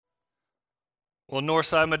Well,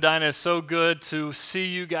 Northside Medina, is so good to see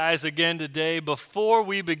you guys again today. Before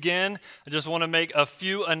we begin, I just want to make a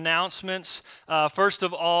few announcements. First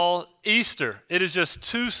of all, Easter. It is just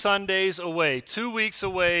 2 Sundays away, 2 weeks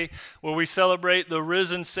away, where we celebrate the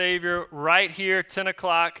risen Savior right here, 10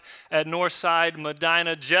 o'clock at Northside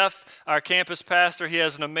Medina. Jeff, our campus pastor, he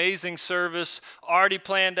has an amazing service already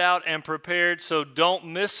planned out and prepared, so don't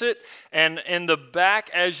miss it. And in the back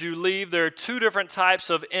as you leave, there are 2 different types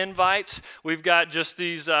of invites. We've got just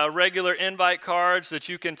these regular invite cards that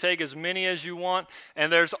you can take as many as you want.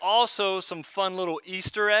 And there's also some fun little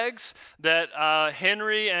Easter eggs that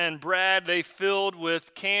Henry and Brad, they filled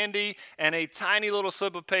with candy and a tiny little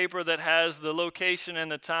slip of paper that has the location and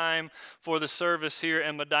the time for the service here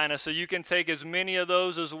in Medina. So you can take as many of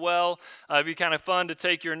those as well. It'd be kind of fun to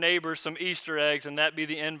take your neighbors some Easter eggs, and that be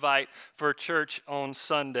the invite for church on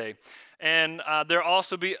Sunday. And there'll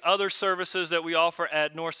also be other services that we offer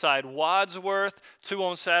at Northside Wadsworth, 2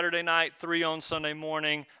 on Saturday night, 3 on Sunday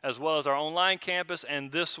morning, as well as our online campus,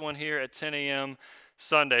 and this one here at 10 a.m.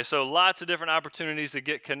 Sunday. So lots of different opportunities to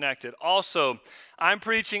get connected. Also, I'm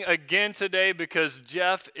preaching again today because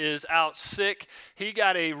Jeff is out sick. He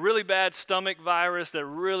got a really bad stomach virus that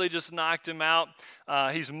really just knocked him out.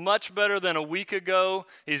 He's much better than a week ago.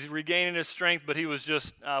 He's regaining his strength, but he was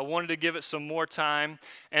just wanted to give it some more time.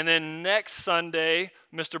 And then next Sunday,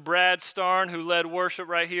 Mr. Brad Starn, who led worship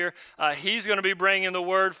right here, he's going to be bringing the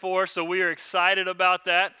word for us, so we are excited about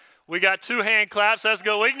that. We got 2 hand claps. Let's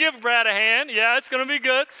go. We can give Brad a hand. Yeah, it's going to be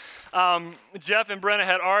good. Jeff and Brenna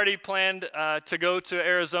had already planned to go to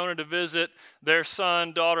Arizona to visit their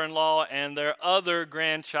son, daughter-in-law, and their other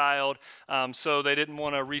grandchild, so they didn't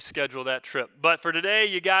want to reschedule that trip. But for today,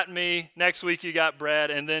 you got me. Next week, you got Brad,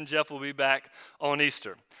 and then Jeff will be back on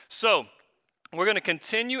Easter. So we're going to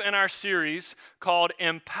continue in our series called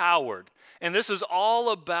Empowered, and this is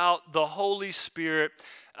all about the Holy Spirit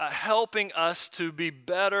helping us to be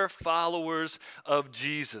better followers of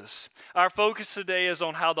Jesus. Our focus today is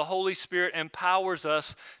on how the Holy Spirit empowers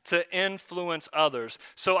us to influence others.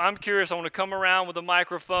 So I'm curious, I want to come around with a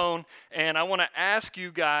microphone, and I want to ask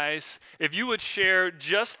you guys if you would share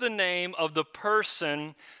just the name of the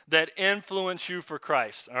person that influenced you for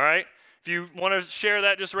Christ, all right? If you want to share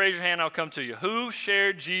that, just raise your hand, I'll come to you. Who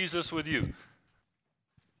shared Jesus with you?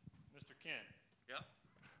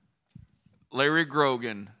 Larry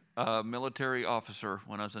Grogan, military officer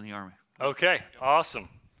when I was in the Army. Okay, awesome.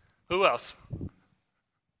 Who else?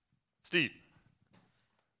 Steve.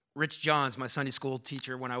 Rich Johns, my Sunday school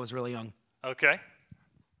teacher when I was really young. Okay.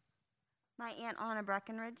 My Aunt Anna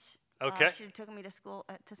Breckenridge. Okay. She took me to school,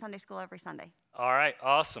 to Sunday school every Sunday. All right,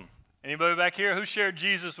 awesome. Anybody back here? Who shared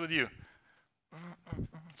Jesus with you?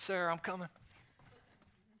 Sarah, I'm coming.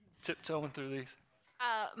 Tiptoeing through these.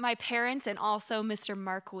 My parents and also Mr.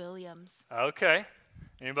 Mark Williams. Okay.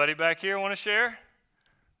 Anybody back here want to share?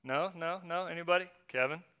 No? Anybody?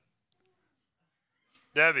 Kevin?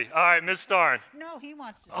 Debbie. All right, Ms. Starn. No, he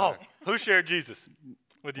wants to. Oh, who shared Jesus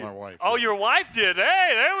with you? My wife. Oh, your wife did. Hey,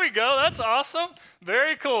 there we go. That's awesome.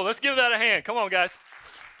 Very cool. Let's give that a hand. Come on, guys.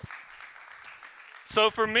 So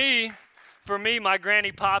for me, my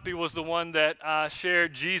Granny Poppy was the one that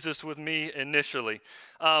shared Jesus with me initially.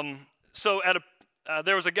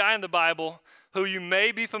 There was a guy in the Bible who you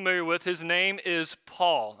may be familiar with. His name is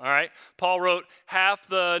Paul, all right? Paul wrote half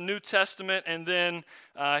the New Testament, and then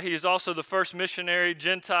he is also the first missionary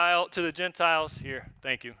Gentile to the Gentiles. Here,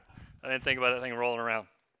 thank you. I didn't think about that thing rolling around.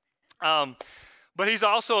 But he's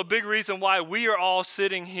also a big reason why we are all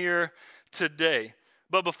sitting here today.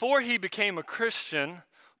 But before he became a Christian,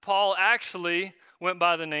 Paul actually went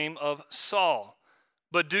by the name of Saul.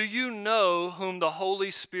 But do you know whom the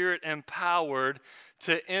Holy Spirit empowered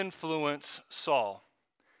to influence Saul?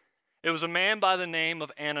 It was a man by the name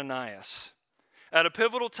of Ananias. At a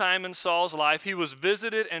pivotal time in Saul's life, he was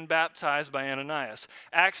visited and baptized by Ananias.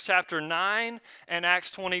 Acts chapter 9 and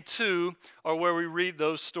Acts 22 are where we read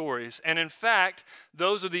those stories. And in fact,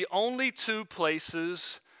 those are the only 2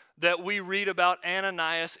 places that we read about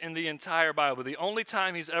Ananias in the entire Bible. The only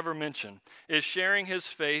time he's ever mentioned is sharing his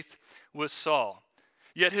faith with Saul.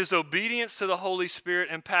 Yet his obedience to the Holy Spirit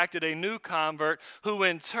impacted a new convert who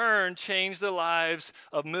in turn changed the lives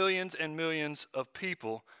of millions and millions of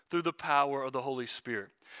people through the power of the Holy Spirit.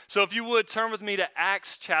 So if you would, turn with me to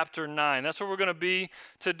Acts chapter 9. That's where we're going to be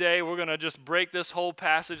today. We're going to just break this whole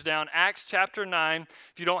passage down. Acts chapter 9.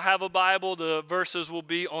 If you don't have a Bible, the verses will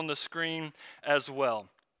be on the screen as well.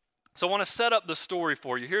 So I want to set up the story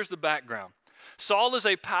for you. Here's the background. Saul is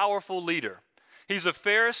a powerful leader. He's a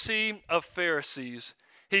Pharisee of Pharisees.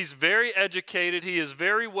 He's very educated, he is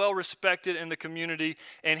very well respected in the community,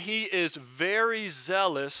 and he is very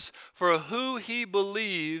zealous for who he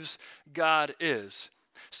believes God is.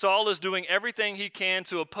 Saul is doing everything he can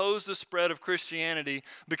to oppose the spread of Christianity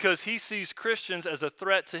because he sees Christians as a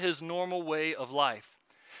threat to his normal way of life.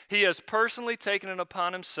 He has personally taken it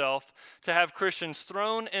upon himself to have Christians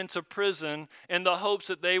thrown into prison in the hopes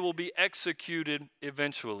that they will be executed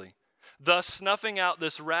eventually, thus snuffing out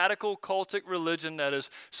this radical cultic religion that is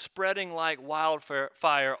spreading like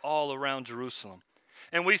wildfire all around Jerusalem.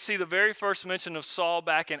 And we see the very first mention of Saul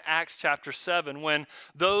back in Acts chapter 7 when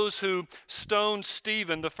those who stoned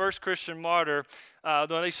Stephen, the first Christian martyr,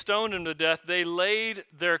 when they stoned him to death, they laid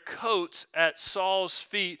their coats at Saul's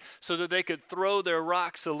feet so that they could throw their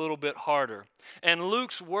rocks a little bit harder. And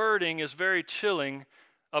Luke's wording is very chilling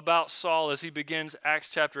about Saul as he begins Acts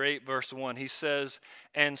chapter 8, verse 1. He says,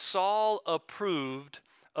 "And Saul approved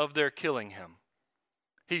of their killing him."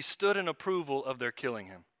 He stood in approval of their killing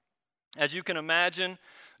him. As you can imagine,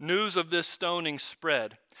 news of this stoning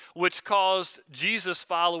spread, which caused Jesus'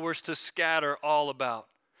 followers to scatter all about.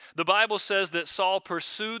 The Bible says that Saul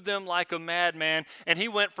pursued them like a madman, and he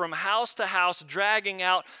went from house to house, dragging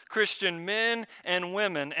out Christian men and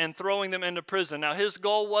women and throwing them into prison. Now, his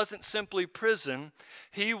goal wasn't simply prison.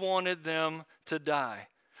 He wanted them to die.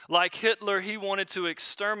 Like Hitler, he wanted to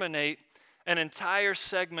exterminate an entire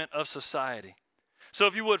segment of society. So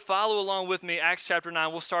if you would follow along with me, Acts chapter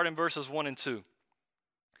 9, we'll start in verses 1 and 2.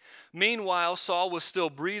 Meanwhile, Saul was still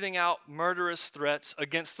breathing out murderous threats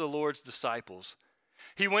against the Lord's disciples.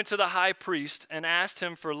 He went to the high priest and asked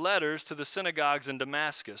him for letters to the synagogues in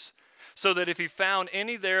Damascus, so that if he found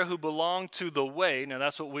any there who belonged to the way, now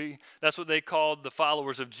that's what they called the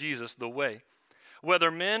followers of Jesus, the way, whether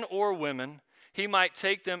men or women, he might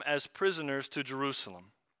take them as prisoners to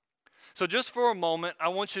Jerusalem. So just for a moment, I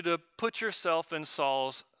want you to put yourself in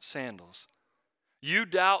Saul's sandals. You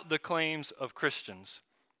doubt the claims of Christians.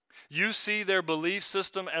 You see their belief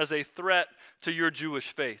system as a threat to your Jewish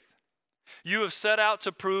faith. You have set out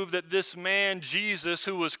to prove that this man, Jesus,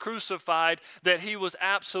 who was crucified, that he was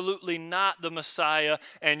absolutely not the Messiah,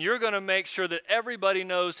 and you're going to make sure that everybody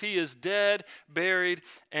knows he is dead, buried,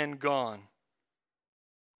 and gone.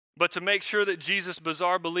 But to make sure that Jesus'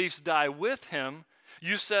 bizarre beliefs die with him,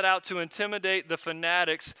 you set out to intimidate the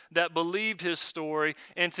fanatics that believed his story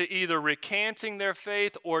into either recanting their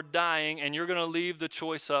faith or dying, and you're going to leave the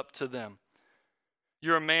choice up to them.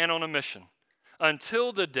 You're a man on a mission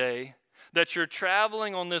until the day that you're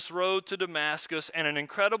traveling on this road to Damascus and an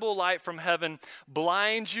incredible light from heaven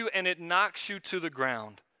blinds you and it knocks you to the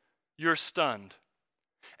ground. You're stunned.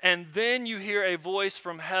 And then you hear a voice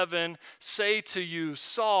from heaven say to you,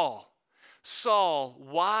 "Saul, Saul,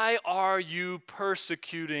 why are you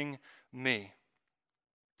persecuting me?"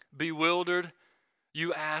 Bewildered,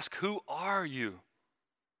 you ask, "Who are you?"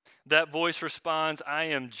 That voice responds, "I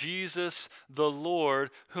am Jesus, the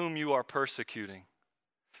Lord, whom you are persecuting."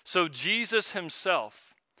 So Jesus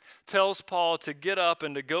himself tells Paul to get up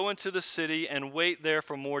and to go into the city and wait there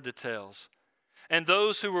for more details. And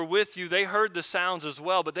those who were with you, they heard the sounds as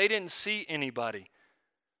well, but they didn't see anybody.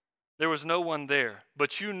 There was no one there,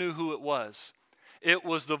 but you knew who it was. It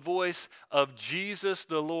was the voice of Jesus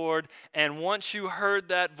the Lord, and once you heard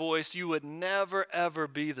that voice, you would never, ever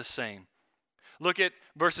be the same. Look at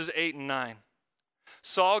verses 8 and 9.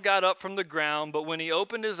 Saul got up from the ground, but when he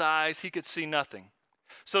opened his eyes, he could see nothing.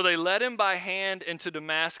 So they led him by hand into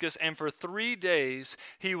Damascus, and for 3 days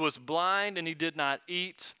he was blind and he did not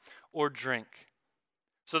eat or drink.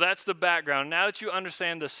 So that's the background. Now that you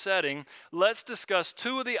understand the setting, let's discuss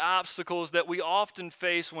two of the obstacles that we often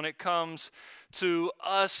face when it comes to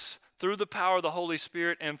us, through the power of the Holy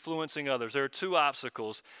Spirit, influencing others. There are two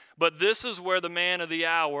obstacles, but this is where the man of the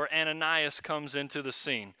hour, Ananias, comes into the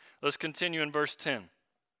scene. Let's continue in verse 10.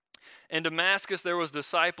 In Damascus there was a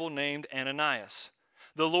disciple named Ananias.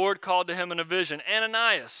 The Lord called to him in a vision,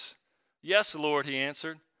 "Ananias." "Yes, Lord," he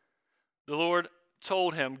answered. The Lord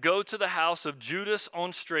told him, "Go to the house of Judas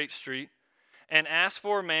on Straight Street and ask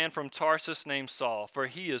for a man from Tarsus named Saul, for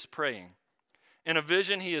he is praying. In a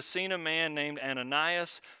vision he has seen a man named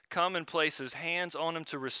Ananias come and place his hands on him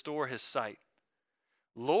to restore his sight."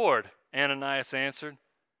 "Lord," Ananias answered,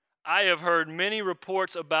 "I have heard many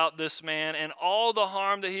reports about this man and all the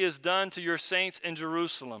harm that he has done to your saints in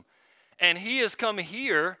Jerusalem. And he has come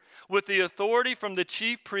here with the authority from the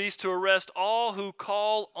chief priest to arrest all who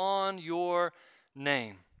call on your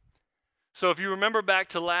name." So if you remember back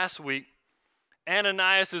to last week,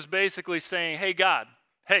 Ananias is basically saying, "Hey, God,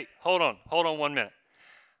 hey, hold on 1 minute.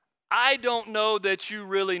 I don't know that you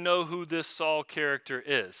really know who this Saul character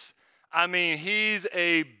is. I mean, he's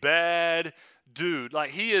a bad dude.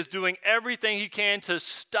 Like, he is doing everything he can to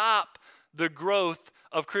stop the growth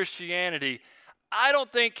of Christianity. I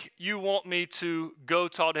don't think you want me to go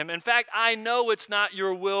talk to him. In fact, I know it's not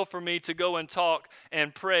your will for me to go and talk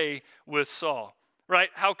and pray with Saul, right?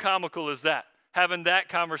 How comical is that? Having that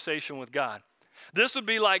conversation with God. This would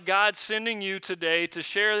be like God sending you today to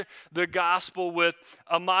share the gospel with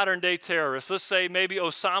a modern day terrorist. Let's say maybe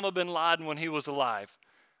Osama bin Laden when he was alive.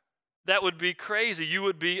 That would be crazy. You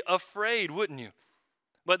would be afraid, wouldn't you?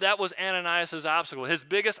 But that was Ananias' obstacle. His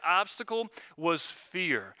biggest obstacle was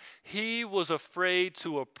fear. He was afraid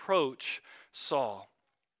to approach Saul.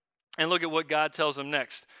 And look at what God tells him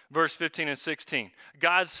next, verse 15 and 16.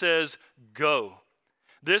 God says, go.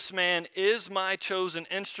 This man is my chosen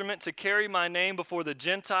instrument to carry my name before the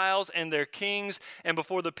Gentiles and their kings and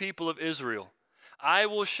before the people of Israel. I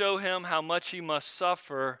will show him how much he must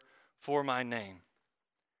suffer for my name.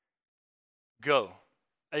 Go.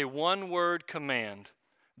 A one-word command,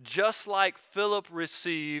 just like Philip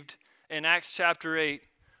received in Acts chapter 8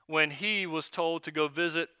 when he was told to go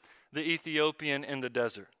visit the Ethiopian in the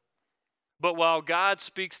desert. But while God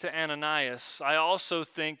speaks to Ananias, I also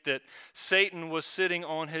think that Satan was sitting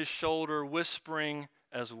on his shoulder whispering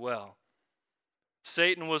as well.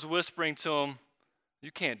 Satan was whispering to him,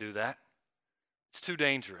 you can't do that. It's too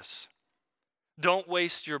dangerous. Don't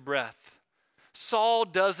waste your breath. Saul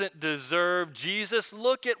doesn't deserve Jesus.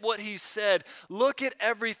 Look at what he said. Look at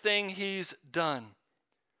everything he's done.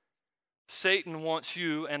 Satan wants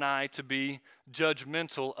you and I to be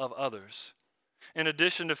judgmental of others. In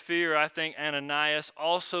addition to fear, I think Ananias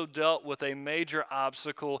also dealt with a major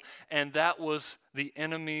obstacle, and that was the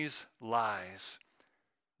enemy's lies.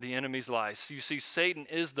 The enemy's lies. You see, Satan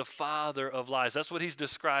is the father of lies. That's what he's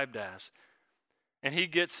described as. And he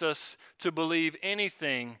gets us to believe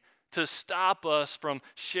anything to stop us from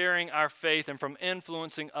sharing our faith and from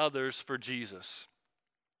influencing others for Jesus.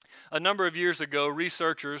 A number of years ago,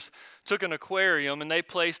 researchers took an aquarium and they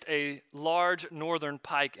placed a large northern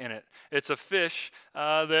pike in it. It's a fish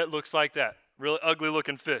that looks like that, really ugly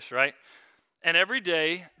looking fish, right? And every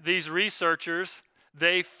day, these researchers,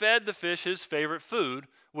 they fed the fish his favorite food,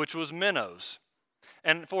 which was minnows.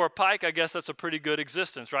 And for a pike, I guess that's a pretty good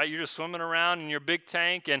existence, right? You're just swimming around in your big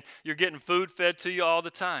tank and you're getting food fed to you all the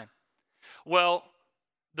time. Well,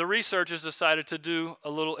 the researchers decided to do a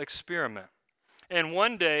little experiment. And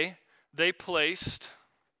one day, they placed,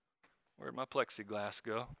 where'd my plexiglass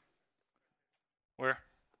go? Where?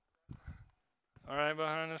 All right,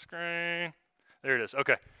 behind the screen. There it is.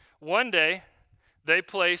 Okay. One day, they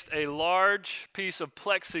placed a large piece of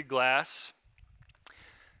plexiglass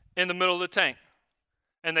in the middle of the tank.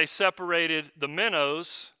 And they separated the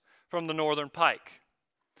minnows from the northern pike.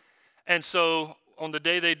 And so on the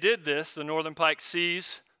day they did this, the northern pike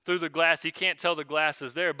sees through the glass. He can't tell the glass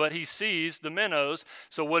is there, but he sees the minnows.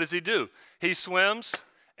 So what does he do? He swims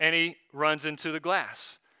and he runs into the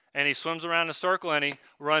glass. And he swims around in a circle and he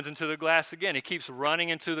runs into the glass again. He keeps running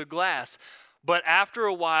into the glass. But after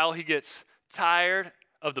a while, he gets tired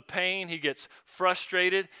of the pain. He gets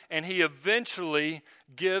frustrated and he eventually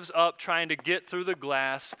gives up trying to get through the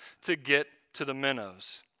glass to get to the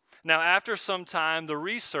minnows. Now, after some time, the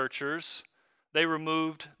researchers, they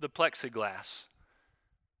removed the plexiglass.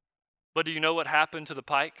 But do you know what happened to the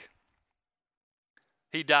pike?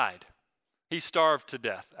 He died. He starved to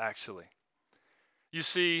death, actually. You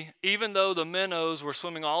see, even though the minnows were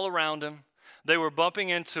swimming all around him, they were bumping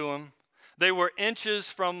into him, they were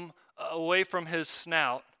inches away from his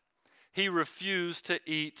snout, he refused to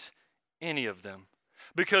eat any of them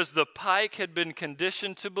because the pike had been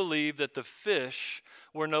conditioned to believe that the fish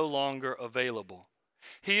were no longer available.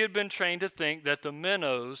 He had been trained to think that the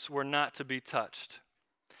minnows were not to be touched.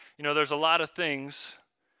 You know, there's a lot of things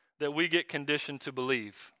that we get conditioned to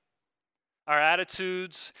believe. Our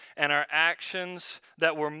attitudes and our actions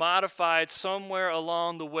that were modified somewhere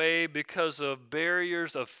along the way because of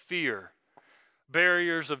barriers of fear,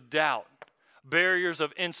 barriers of doubt, barriers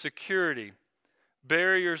of insecurity,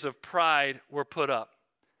 barriers of pride were put up.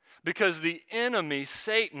 Because the enemy,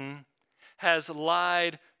 Satan, has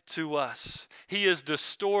lied to us. He has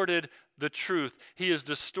distorted the truth. He has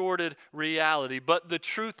distorted reality. But the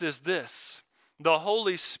truth is this: the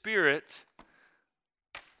Holy Spirit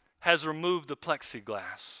has removed the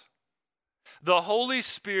plexiglass. The Holy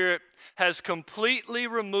Spirit has completely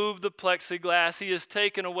removed the plexiglass. He has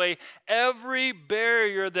taken away every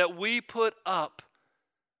barrier that we put up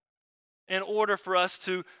in order for us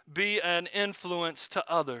to be an influence to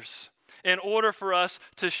others, in order for us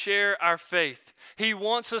to share our faith. He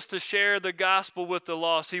wants us to share the gospel with the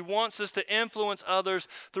lost. He wants us to influence others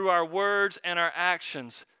through our words and our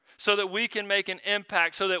actions. so that we can make an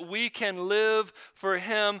impact, so that we can live for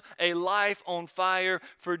him a life on fire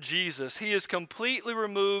for Jesus. He has completely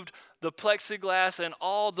removed the plexiglass and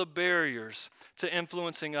all the barriers to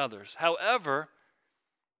influencing others. However,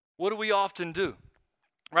 what do we often do?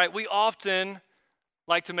 Right? We often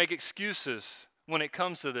like to make excuses when it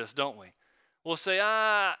comes to this, don't we? We'll say,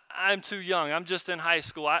 I'm too young. I'm just in high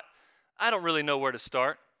school. I don't really know where to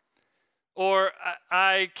start. Or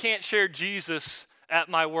I can't share Jesus at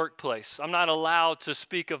my workplace. I'm not allowed to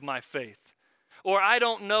speak of my faith. Or I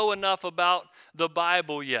don't know enough about the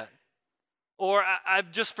Bible yet. Or I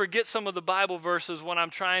just forget some of the Bible verses when I'm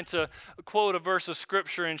trying to quote a verse of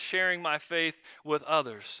Scripture and sharing my faith with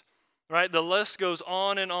others. Right? The list goes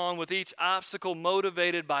on and on with each obstacle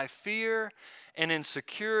motivated by fear and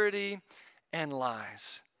insecurity and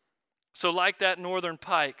lies. So like that northern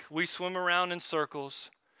pike, we swim around in circles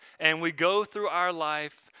and we go through our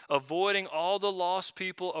life avoiding all the lost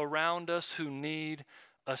people around us who need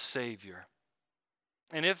a Savior.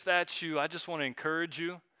 And if that's you, I just want to encourage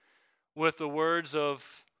you with the words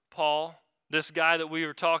of Paul, this guy that we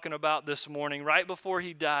were talking about this morning. Right before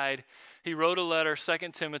he died, he wrote a letter, 2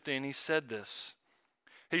 Timothy, and he said this.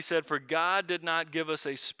 He said, "For God did not give us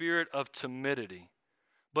a spirit of timidity,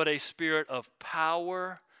 but a spirit of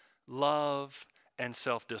power, love, and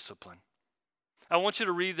self-discipline." I want you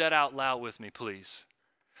to read that out loud with me, please.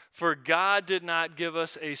 For God did not give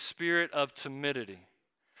us a spirit of timidity,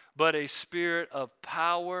 but a spirit of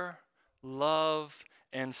power, love,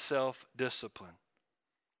 and self-discipline.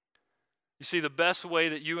 You see, the best way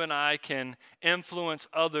that you and I can influence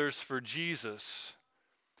others for Jesus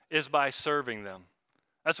is by serving them.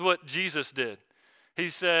 That's what Jesus did. He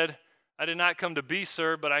said, "I did not come to be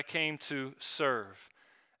served, but I came to serve."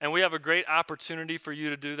 And we have a great opportunity for you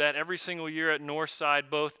to do that every single year at Northside,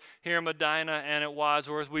 both here in Medina and at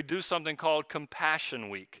Wadsworth. We do something called Compassion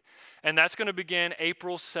Week, and that's going to begin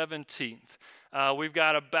April 17th. We've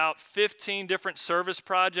got about 15 different service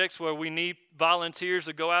projects where we need volunteers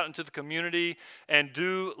to go out into the community and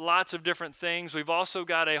do lots of different things. We've also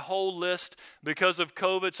got a whole list because of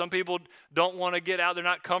COVID. Some people don't want to get out. They're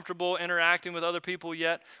not comfortable interacting with other people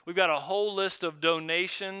yet. We've got a whole list of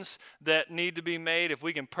donations that need to be made. If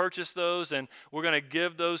we can purchase those, and we're going to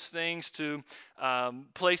give those things to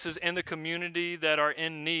places in the community that are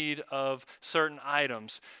in need of certain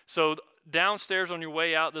items. So downstairs on your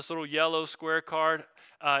way out, this little yellow square card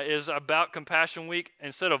is about Compassion Week.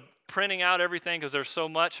 Instead of printing out everything because there's so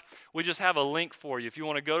much, we just have a link for you. If you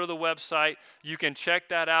want to go to the website, you can check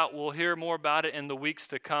that out. We'll hear more about it in the weeks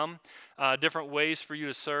to come, different ways for you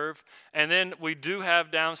to serve. And then we do have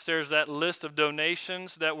downstairs that list of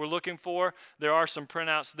donations that we're looking for. There are some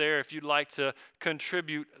printouts there if you'd like to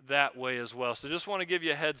contribute that way as well. So just want to give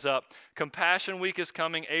you a heads up. Compassion Week is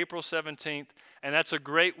coming April 17th, and that's a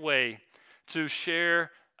great way to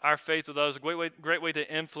share our faith with others, a great way to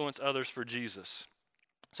influence others for Jesus.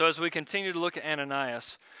 So as we continue to look at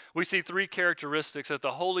Ananias, we see three characteristics that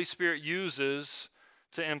the Holy Spirit uses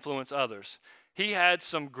to influence others. He had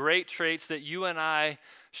some great traits that you and I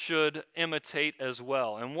should imitate as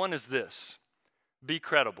well. And one is this: be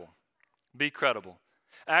credible. Be credible.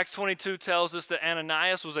 Acts 22 tells us that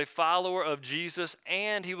Ananias was a follower of Jesus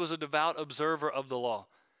and he was a devout observer of the law.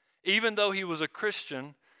 Even though he was a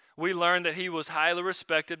Christian, we learn that he was highly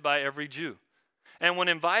respected by every Jew. And when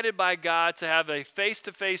invited by God to have a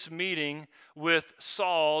face-to-face meeting with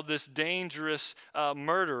Saul, this dangerous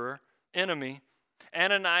murderer, enemy,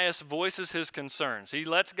 Ananias voices his concerns. He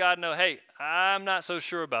lets God know, hey, I'm not so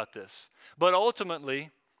sure about this. But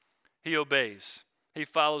ultimately, he obeys. He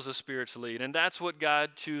follows the Spirit's lead. And that's what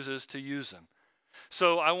God chooses to use him.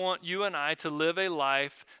 So I want you and I to live a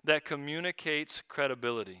life that communicates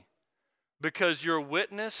credibility. Because your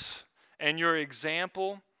witness and your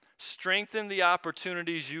example strengthen the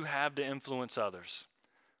opportunities you have to influence others.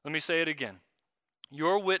 Let me say it again.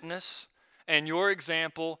 Your witness and your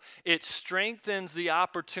example, it strengthens the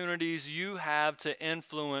opportunities you have to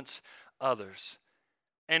influence others.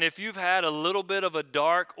 And if you've had a little bit of a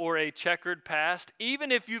dark or a checkered past,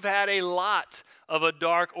 even if you've had a lot of a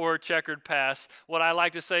dark or a checkered past, what I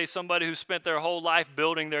like to say, somebody who spent their whole life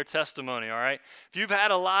building their testimony, all right? If you've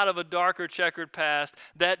had a lot of a dark or checkered past,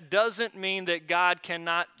 that doesn't mean that God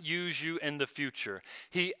cannot use you in the future.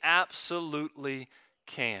 He absolutely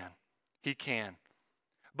can. He can.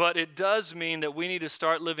 But it does mean that we need to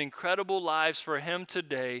start living credible lives for him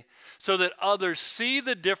today so that others see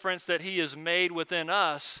the difference that he has made within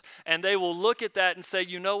us, and they will look at that and say,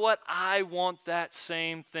 you know what? I want that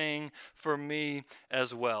same thing for me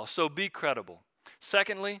as well. So be credible.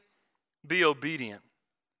 Secondly, be obedient.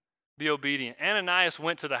 Be obedient. Ananias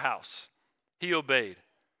went to the house. He obeyed.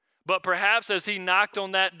 But perhaps as he knocked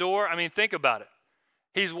on that door, I mean, think about it.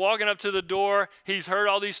 He's walking up to the door. He's heard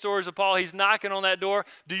all these stories of Paul. He's knocking on that door.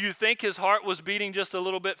 Do you think his heart was beating just a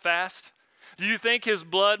little bit fast? Do you think his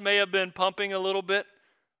blood may have been pumping a little bit?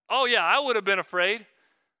 Oh, yeah, I would have been afraid.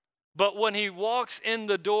 But when he walks in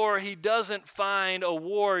the door, he doesn't find a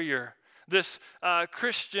warrior, this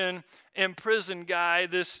Christian imprisoned guy,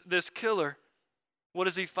 this killer. What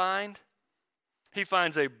does he find? He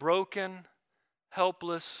finds a broken,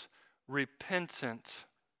 helpless, repentant,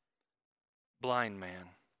 blind man.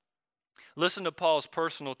 Listen to Paul's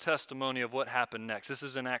personal testimony of what happened next. This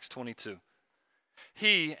is in Acts 22.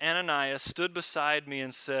 He, Ananias, stood beside me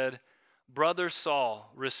and said, "Brother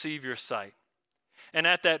Saul, receive your sight." And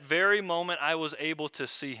at that very moment, I was able to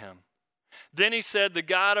see him. Then he said, "The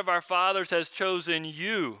God of our fathers has chosen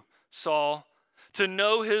you, Saul, to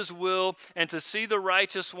know his will and to see the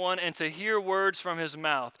righteous one and to hear words from his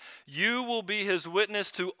mouth. You will be his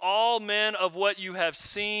witness to all men of what you have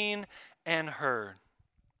seen and heard."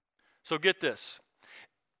 So get this.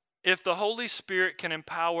 If the Holy Spirit can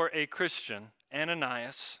empower a Christian,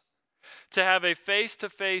 Ananias, to have a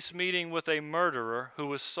face-to-face meeting with a murderer who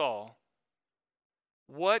was Saul,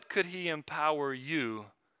 what could he empower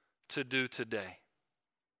you to do today?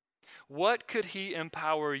 What could he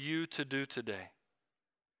empower you to do today?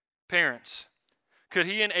 Parents, could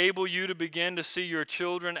he enable you to begin to see your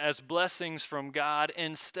children as blessings from God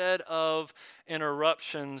instead of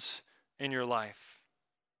interruptions in your life?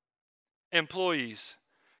 Employees,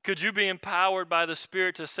 could you be empowered by the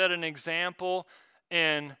Spirit to set an example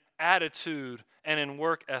in attitude and in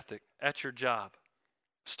work ethic at your job?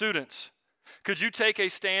 Students, could you take a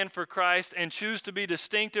stand for Christ and choose to be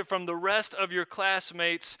distinctive from the rest of your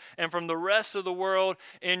classmates and from the rest of the world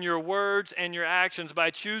in your words and your actions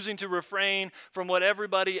by choosing to refrain from what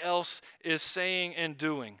everybody else is saying and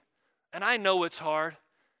doing? And I know it's hard.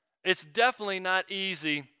 It's definitely not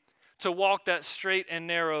easy to walk that straight and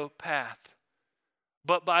narrow path.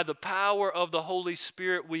 But by the power of the Holy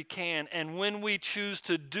Spirit we can. And when we choose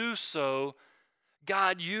to do so,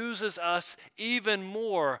 God uses us even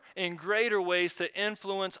more in greater ways to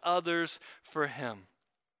influence others for him.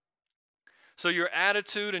 So your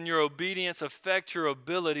attitude and your obedience affect your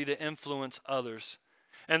ability to influence others.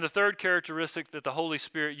 And the third characteristic that the Holy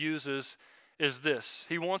Spirit uses is this.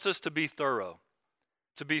 He wants us to be thorough.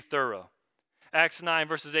 To be thorough. Acts 9,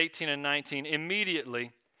 verses 18 and 19.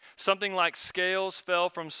 Immediately, something like scales fell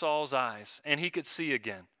from Saul's eyes, and he could see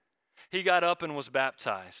again. He got up and was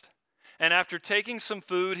baptized. And after taking some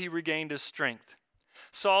food, he regained his strength.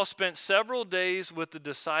 Saul spent several days with the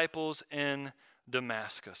disciples in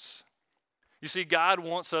Damascus. You see, God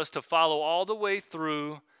wants us to follow all the way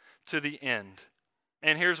through to the end.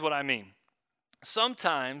 And here's what I mean.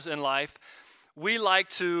 Sometimes in life, we like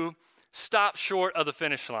to stop short of the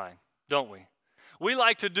finish line, don't we? We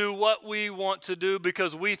like to do what we want to do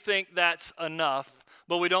because we think that's enough,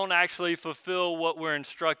 but we don't actually fulfill what we're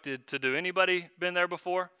instructed to do. Anybody been there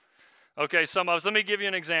before? Okay, some of us. Let me give you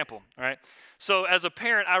an example, all right? So as a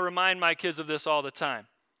parent, I remind my kids of this all the time.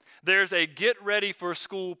 There's a get ready for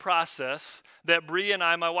school process that Bree and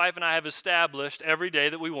I, my wife and I, have established every day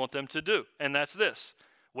that we want them to do, and that's this.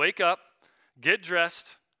 Wake up, get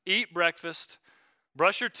dressed, eat breakfast,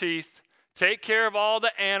 brush your teeth, take care of all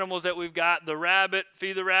the animals that we've got, the rabbit,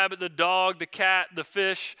 feed the rabbit, the dog, the cat, the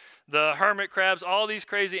fish, the hermit crabs, all these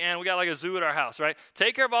crazy animals. We got like a zoo at our house, right?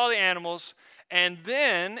 Take care of all the animals, and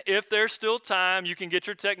then if there's still time, you can get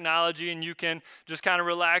your technology and you can just kind of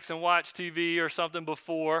relax and watch TV or something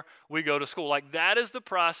before we go to school. Like that is the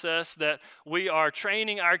process that we are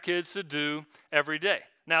training our kids to do every day.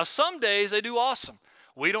 Now, some days they do awesome.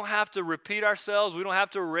 We don't have to repeat ourselves. We don't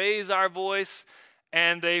have to raise our voice,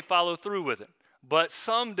 and they follow through with it. But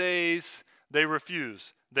some days they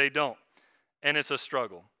refuse. They don't. And it's a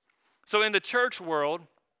struggle. So in the church world,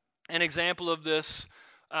 an example of this,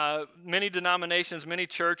 many denominations, many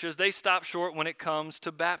churches, they stop short when it comes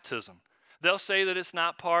to baptism. They'll say that it's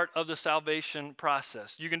not part of the salvation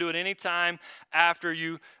process. You can do it anytime after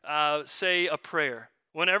you say a prayer,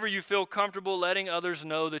 whenever you feel comfortable letting others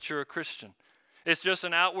know that you're a Christian. It's just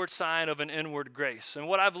an outward sign of an inward grace. And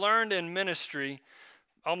what I've learned in ministry,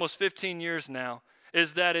 almost 15 years now,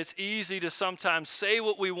 is that it's easy to sometimes say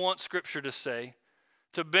what we want Scripture to say,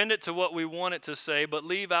 to bend it to what we want it to say, but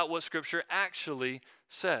leave out what Scripture actually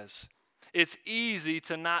says. It's easy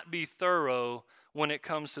to not be thorough when it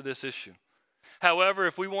comes to this issue. However,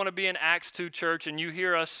 if we want to be an Acts 2 church, and you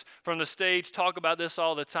hear us from the stage talk about this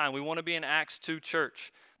all the time, we want to be an Acts 2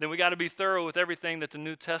 church, then we got to be thorough with everything that the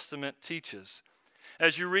New Testament teaches.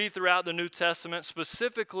 As you read throughout the New Testament,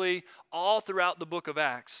 specifically all throughout the book of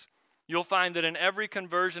Acts, you'll find that in every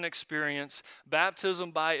conversion experience,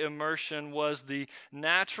 baptism by immersion was the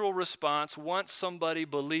natural response once somebody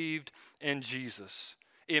believed in Jesus.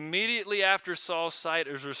 Immediately after Saul's sight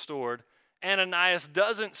is restored, Ananias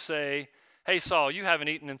doesn't say, hey, Saul, you haven't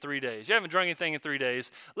eaten in 3 days. You haven't drunk anything in 3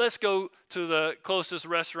 days. Let's go to the closest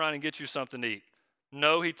restaurant and get you something to eat.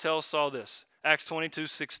 No, he tells Saul this, Acts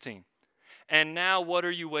 22:16. And now what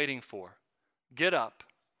are you waiting for? Get up,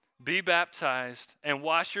 be baptized, and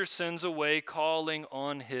wash your sins away, calling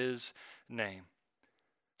on his name.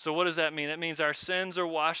 So what does that mean? That means our sins are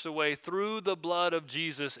washed away through the blood of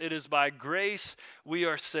Jesus. It is by grace we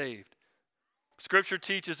are saved. Scripture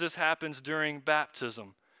teaches this happens during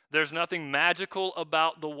baptism. There's nothing magical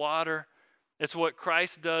about the water. It's what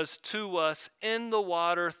Christ does to us in the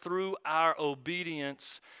water through our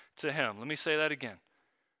obedience to him. Let me say that again.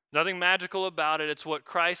 Nothing magical about it. It's what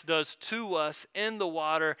Christ does to us in the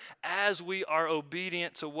water as we are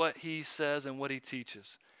obedient to what he says and what he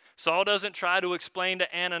teaches. Saul doesn't try to explain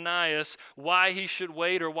to Ananias why he should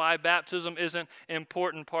wait or why baptism isn't an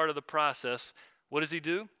important part of the process. What does he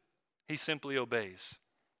do? He simply obeys.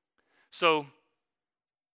 So,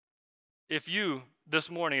 if you, this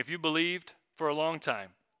morning, if you believed for a long time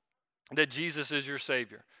that Jesus is your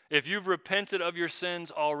Savior, if you've repented of your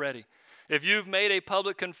sins already, if you've made a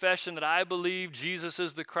public confession that I believe Jesus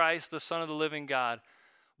is the Christ, the Son of the living God,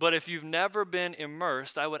 but if you've never been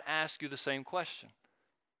immersed, I would ask you the same question.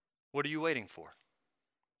 What are you waiting for?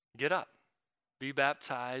 Get up, be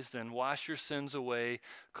baptized, and wash your sins away,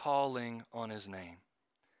 calling on his name.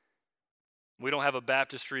 We don't have a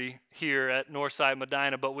baptistry here at Northside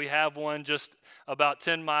Medina, but we have one just about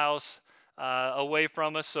 10 miles away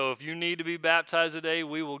from us. So if you need to be baptized today,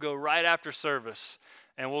 we will go right after service.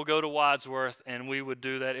 And we'll go to Wadsworth, and we would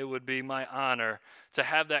do that. It would be my honor to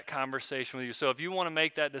have that conversation with you. So if you want to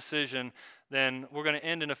make that decision, then we're going to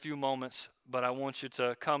end in a few moments, but I want you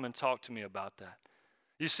to come and talk to me about that.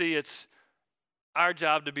 You see, it's our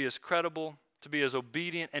job to be as credible, to be as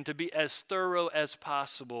obedient, and to be as thorough as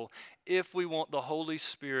possible if we want the Holy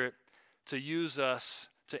Spirit to use us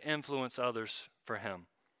to influence others for him.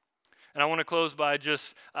 And I want to close by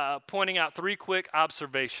just pointing out 3 quick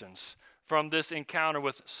observations from this encounter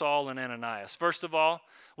with Saul and Ananias. First of all,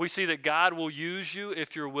 we see that God will use you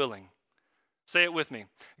if you're willing. Say it with me.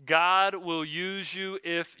 God will use you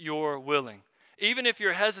if you're willing. Even if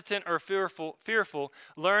you're hesitant or fearful,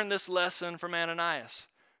 learn this lesson from Ananias.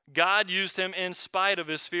 God used him in spite of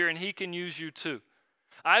his fear, and he can use you too.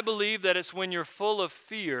 I believe that it's when you're full of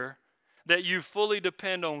fear that you fully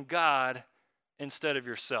depend on God instead of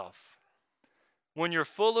yourself. When you're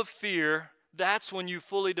full of fear, that's when you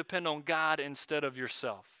fully depend on God instead of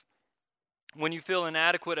yourself. When you feel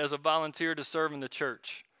inadequate as a volunteer to serve in the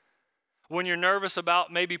church. When you're nervous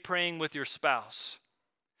about maybe praying with your spouse.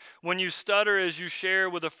 When you stutter as you share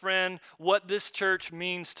with a friend what this church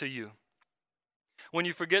means to you. When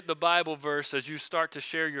you forget the Bible verse as you start to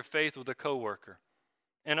share your faith with a coworker.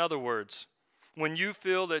 In other words, when you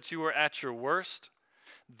feel that you are at your worst,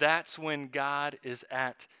 that's when God is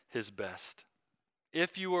at his best.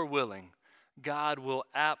 If you are willing, God will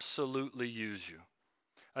absolutely use you.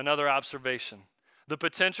 Another observation, the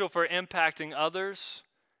potential for impacting others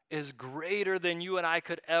is greater than you and I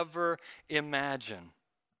could ever imagine.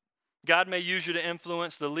 God may use you to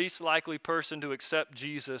influence the least likely person to accept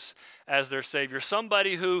Jesus as their Savior.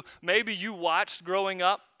 Somebody who maybe you watched growing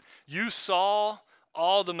up, you saw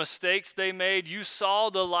all the mistakes they made, you saw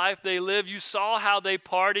the life they lived, you saw how they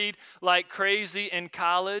partied like crazy in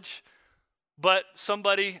college, but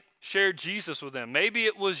somebody shared Jesus with them. Maybe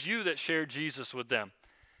it was you that shared Jesus with them.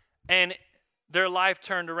 And their life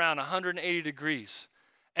turned around 180 degrees.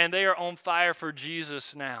 And they are on fire for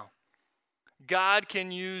Jesus now. God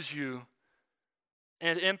can use you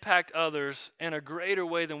and impact others in a greater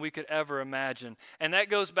way than we could ever imagine. And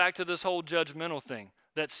that goes back to this whole judgmental thing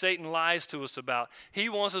that Satan lies to us about. He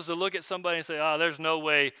wants us to look at somebody and say, oh, there's no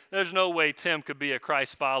way Tim could be a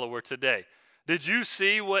Christ follower today. Did you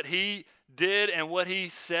see what he did and what he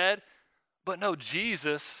said? But no,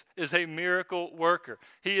 Jesus is a miracle worker.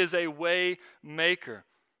 He is a way maker.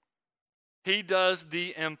 He does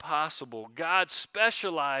the impossible. God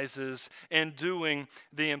specializes in doing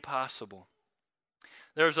the impossible.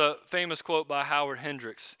 There's a famous quote by Howard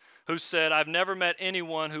Hendricks who said, I've never met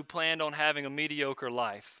anyone who planned on having a mediocre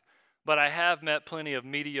life, but I have met plenty of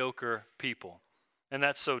mediocre people. And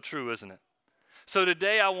that's so true, isn't it? So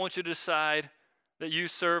today I want you to decide that you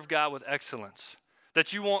serve God with excellence,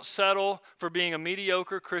 that you won't settle for being a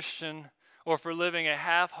mediocre Christian or for living a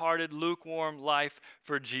half-hearted, lukewarm life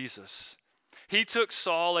for Jesus. He took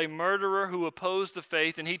Saul, a murderer who opposed the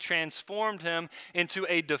faith, and he transformed him into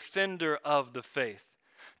a defender of the faith.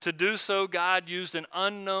 To do so, God used an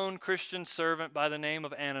unknown Christian servant by the name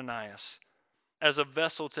of Ananias as a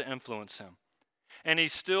vessel to influence him. And he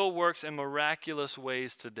still works in miraculous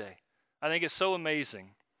ways today. I think it's so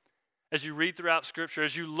amazing as you read throughout Scripture,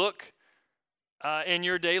 as you look in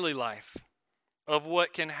your daily life of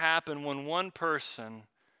what can happen when one person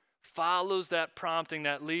follows that prompting,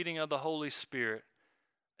 that leading of the Holy Spirit,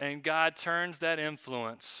 and God turns that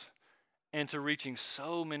influence into reaching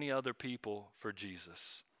so many other people for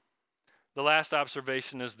Jesus. The last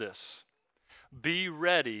observation is this: be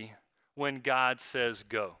ready when God says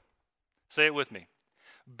go. Say it with me.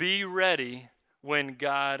 Be ready when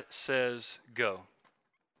God says go.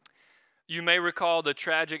 You may recall the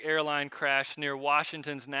tragic airline crash near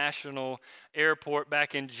Washington's National Airport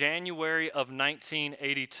back in January of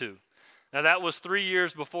 1982. Now, that was 3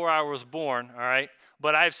 years before I was born, all right?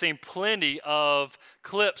 But I've seen plenty of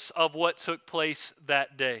clips of what took place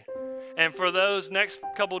that day. And for those next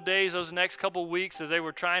couple days, those next couple weeks, as they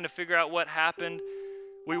were trying to figure out what happened,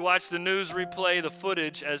 we watched the news replay the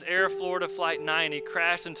footage as Air Florida Flight 90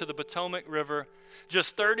 crashed into the Potomac River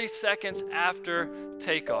just 30 seconds after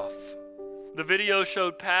takeoff. The video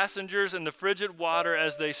showed passengers in the frigid water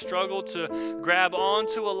as they struggled to grab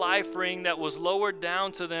onto a life ring that was lowered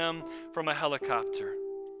down to them from a helicopter.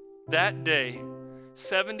 That day,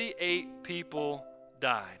 78 people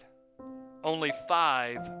died. Only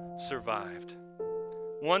 5 survived.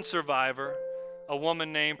 One survivor, a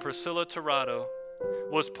woman named Priscilla Tirado,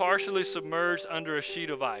 was partially submerged under a sheet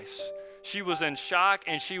of ice. She was in shock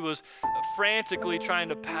and she was frantically trying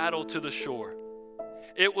to paddle to the shore.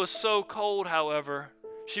 It was so cold, however,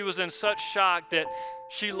 she was in such shock that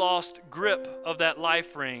she lost grip of that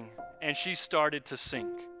life ring and she started to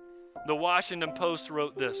sink. The Washington Post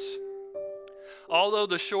wrote this: although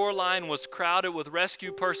the shoreline was crowded with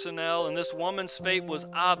rescue personnel and this woman's fate was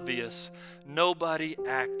obvious, nobody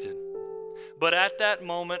acted. But at that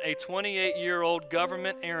moment, a 28-year-old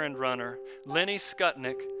government errand runner, Lenny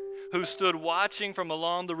Skutnik, who stood watching from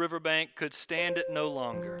along the riverbank, could stand it no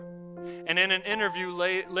longer. And in an interview,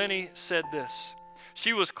 Lenny said this: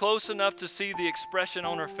 she was close enough to see the expression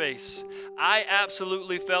on her face. I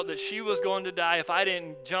absolutely felt that she was going to die if I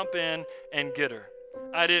didn't jump in and get her.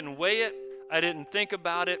 I didn't weigh it. I didn't think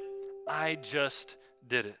about it. I just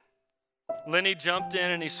did it. Lenny jumped in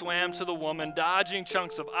and he swam to the woman, dodging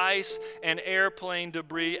chunks of ice and airplane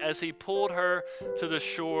debris as he pulled her to the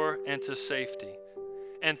shore and to safety.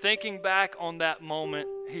 And thinking back on that moment,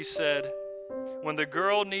 he said, when the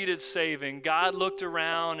girl needed saving, God looked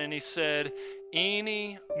around and he said,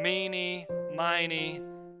 eeny, meeny, miny,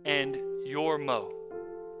 and your mo.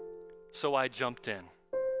 So I jumped in.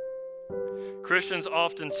 Christians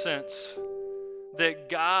often sense that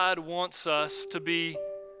God wants us to be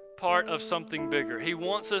part of something bigger. He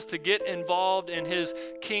wants us to get involved in his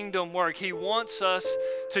kingdom work. He wants us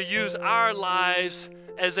to use our lives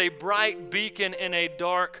as a bright beacon in a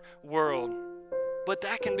dark world. But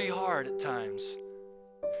that can be hard at times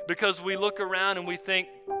because we look around and we think,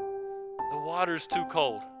 the water's too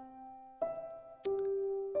cold.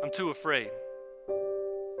 I'm too afraid.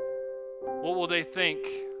 What will they think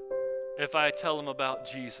if I tell them about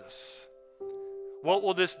Jesus? What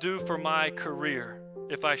will this do for my career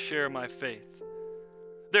if I share my faith?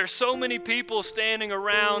 There's so many people standing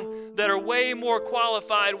around that are way more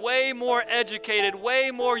qualified, way more educated,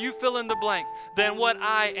 way more you fill in the blank than what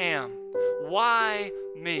I am. Why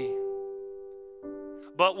me?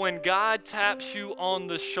 But when God taps you on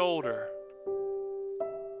the shoulder,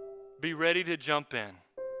 be ready to jump in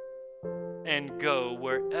and go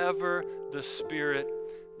wherever the Spirit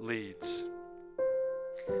leads.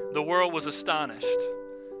 The world was astonished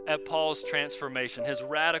at Paul's transformation, his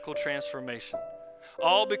radical transformation,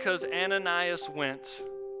 all because Ananias went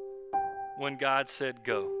when God said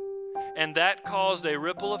go. And that caused a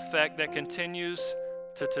ripple effect that continues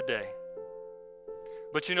to today.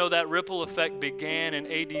 But you know, that ripple effect began in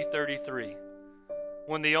AD 33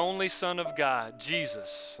 when the only Son of God,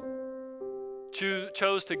 Jesus,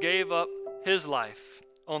 chose to give up his life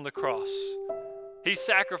on the cross. He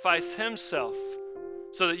sacrificed himself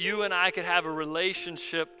so that you and I could have a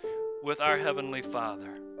relationship with our Heavenly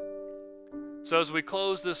Father. So as we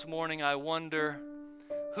close this morning, I wonder,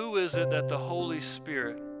 who is it that the Holy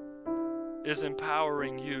Spirit is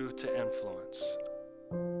empowering you to influence?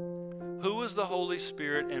 Who is the Holy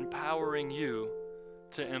Spirit empowering you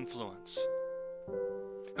to influence?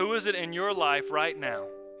 Who is it in your life right now,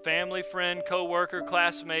 family, friend, coworker,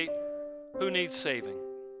 classmate, who needs saving?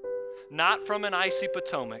 Not from an icy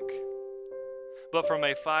Potomac, but from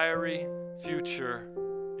a fiery, future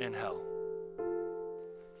in hell.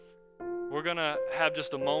 We're going to have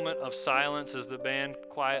just a moment of silence as the band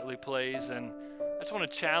quietly plays, and I just want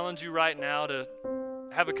to challenge you right now to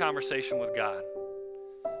have a conversation with God.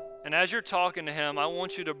 And as you're talking to him, I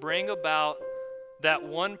want you to bring about that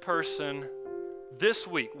one person this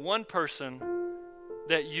week, one person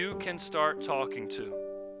that you can start talking to,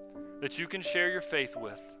 that you can share your faith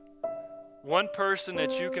with. One person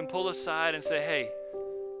that you can pull aside and say, hey,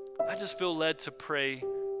 I just feel led to pray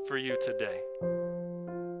for you today.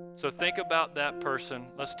 So think about that person.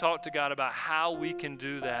 Let's talk to God about how we can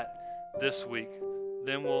do that this week.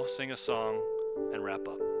 Then we'll sing a song and wrap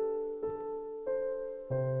up.